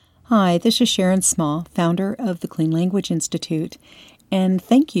Hi, this is Sharon Small, founder of the Clean Language Institute, and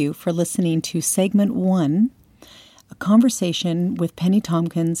thank you for listening to Segment 1, a conversation with Penny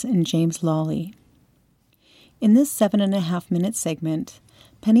Tompkins and James Lawley. In this 7.5-minute segment,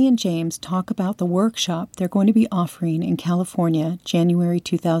 Penny and James talk about the workshop they're going to be offering in California, January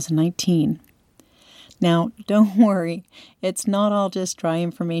 2019. Now, don't worry, it's not all just dry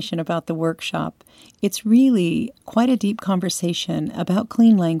information about the workshop. It's really quite a deep conversation about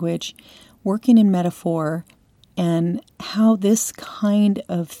clean language, working in metaphor, and how this kind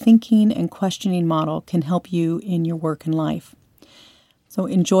of thinking and questioning model can help you in your work and life. So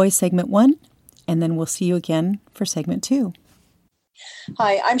enjoy segment 1, and then we'll see you again for segment 2.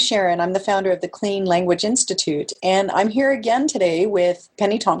 Hi, I'm Sharon. I'm the founder of the Clean Language Institute, and I'm here again today with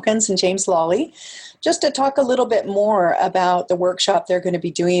Penny Tompkins and James Lawley, just to talk a little bit more about the workshop they're going to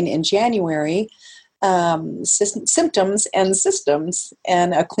be doing in January, Symptoms and Systems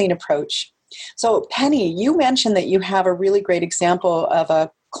and a Clean Approach. So, Penny, you mentioned that you have a really great example of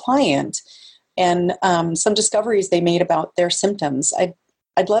a client and some discoveries they made about their symptoms.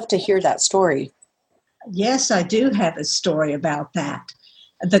 I'd love to hear that story. Yes, I do have a story about that.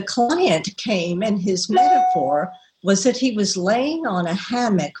 The client came, and his metaphor was that he was laying on a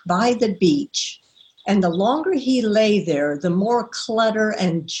hammock by the beach, and the longer he lay there, the more clutter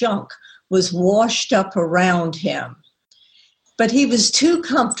and junk was washed up around him. But he was too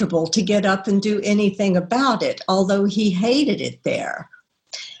comfortable to get up and do anything about it, although he hated it there.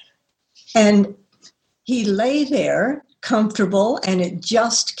 And he lay there comfortable, and it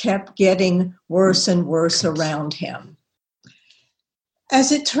just kept getting worse and worse around him.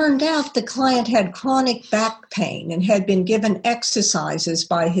 As it turned out, the client had chronic back pain and had been given exercises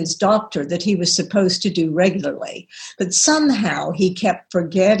by his doctor that he was supposed to do regularly. But somehow he kept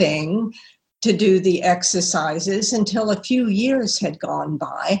forgetting to do the exercises until a few years had gone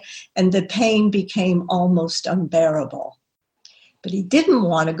by, and the pain became almost unbearable. But he didn't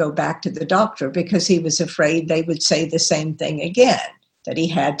want to go back to the doctor because he was afraid they would say the same thing again, that he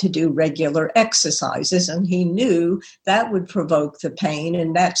had to do regular exercises, and he knew that would provoke the pain,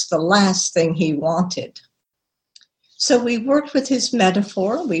 and that's the last thing he wanted. So we worked with his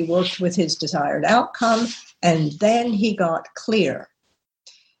metaphor, we worked with his desired outcome, and then he got clear.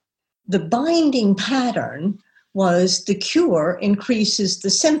 The binding pattern was the cure increases the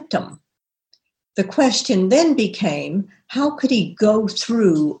symptom. The question then became, how could he go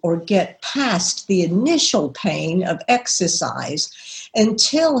through or get past the initial pain of exercise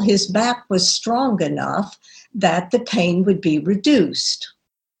until his back was strong enough that the pain would be reduced?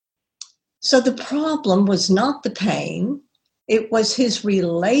 So the problem was not the pain, it was his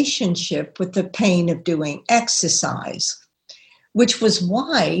relationship with the pain of doing exercise, which was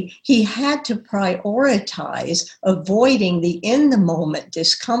why he had to prioritize avoiding the in-the-moment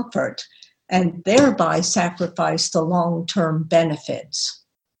discomfort and thereby sacrifice the long-term benefits.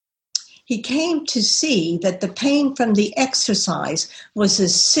 He came to see that the pain from the exercise was a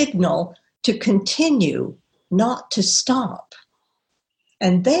signal to continue, not to stop.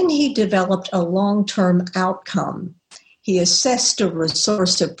 And then he developed a long-term outcome. He assessed a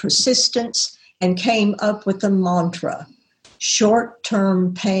resource of persistence and came up with a mantra: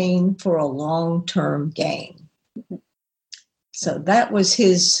 short-term pain for a long-term gain. So that was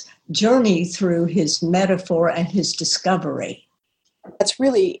his journey through his metaphor and his discovery. That's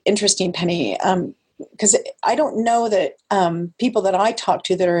really interesting, Penny, because I don't know that people that I talk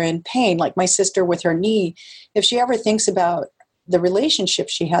to that are in pain, like my sister with her knee, if she ever thinks about the relationship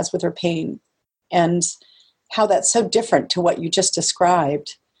she has with her pain and how that's so different to what you just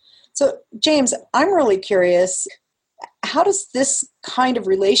described. So, James, I'm really curious, how does this kind of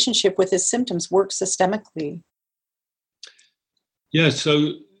relationship with his symptoms work systemically? Yeah,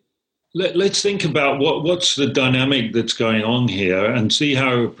 so let's think about what's the dynamic that's going on here and see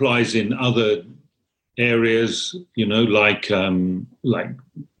how it applies in other areas, like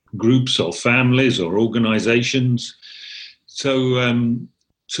groups or families or organizations. So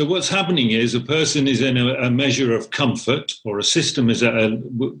what's happening is a person is in a measure of comfort, or a system is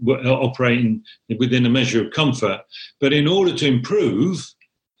operating within a measure of comfort. But in order to improve,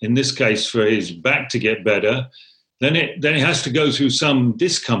 in this case for his back to get better, then it has to go through some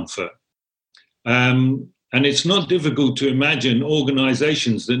discomfort. And it's not difficult to imagine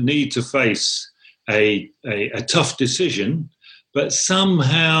organizations that need to face a tough decision, but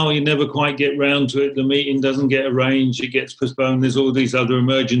somehow you never quite get round to it. The meeting doesn't get arranged, it gets postponed. There's all these other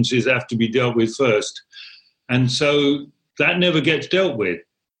emergencies that have to be dealt with first. And so that never gets dealt with.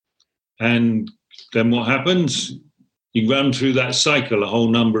 And then what happens? You run through that cycle a whole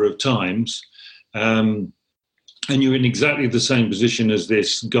number of times. and you're in exactly the same position as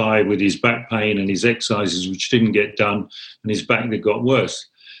this guy with his back pain and his exercises which didn't get done and his back that got worse.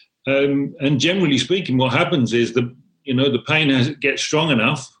 And generally speaking, what happens is the pain gets strong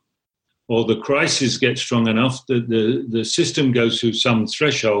enough, or the crisis gets strong enough that the system goes through some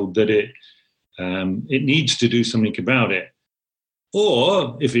threshold that it needs to do something about it.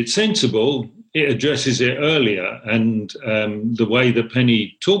 Or if it's sensible, it addresses it earlier. And the way that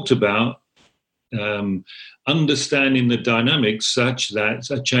Penny talked about, understanding the dynamics such that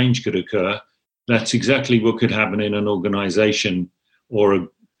a change could occur, that's exactly what could happen in an organization or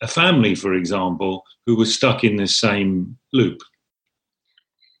a family, for example, who was stuck in this same loop.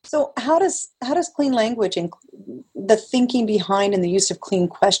 So how does clean language and the thinking behind and the use of clean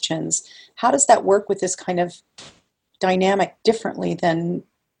questions, how does that work with this kind of dynamic differently than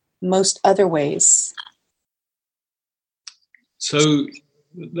most other ways? So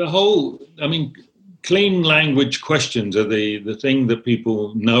clean language questions are the thing that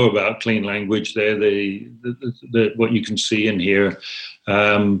people know about clean language. They're the what you can see and hear.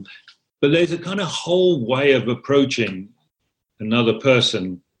 But there's a kind of whole way of approaching another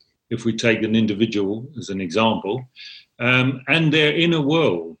person, if we take an individual as an example, and their inner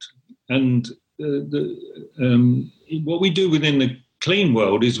world. And what we do within the clean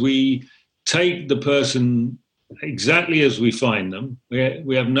world is we take the person exactly as we find them.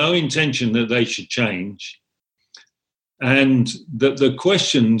 We have no intention that they should change, and that the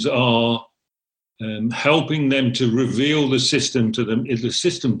questions are helping them to reveal the system to them, the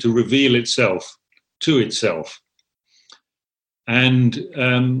system to reveal itself to itself.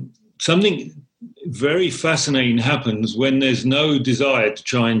 And something very fascinating happens when there's no desire to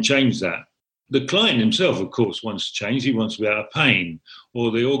try and change that. The client himself, of course, wants to change. He wants to be out of pain,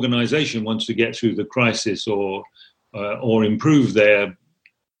 or the organization wants to get through the crisis or improve their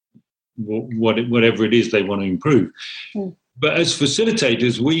whatever it is they want to improve. Mm. But as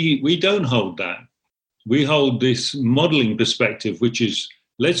facilitators, we don't hold that. We hold this modeling perspective, which is,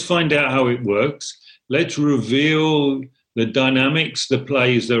 let's find out how it works. Let's reveal the dynamics, the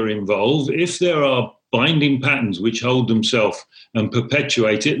plays that are involved. If there are binding patterns which hold themselves and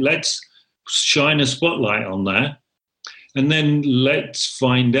perpetuate it, let's shine a spotlight on that. And then let's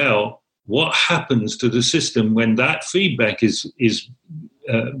find out what happens to the system when that feedback is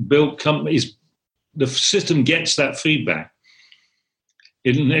built. The system gets that feedback.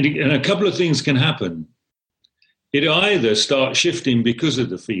 And a couple of things can happen. It either starts shifting because of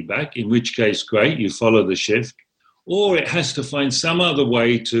the feedback, in which case, great, you follow the shift, or it has to find some other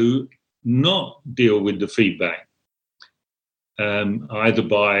way to not deal with the feedback, either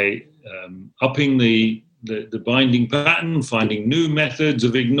by upping the binding pattern, finding new methods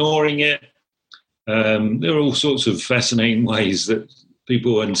of ignoring it. There are all sorts of fascinating ways that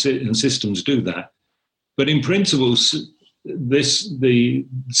people and systems do that. But in principle,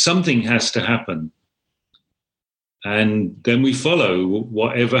 something has to happen. And then we follow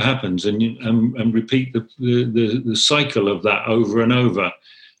whatever happens and repeat the cycle of that over and over,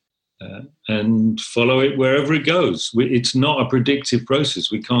 and follow it wherever it goes. It's not a predictive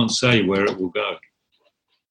process. We can't say where it will go.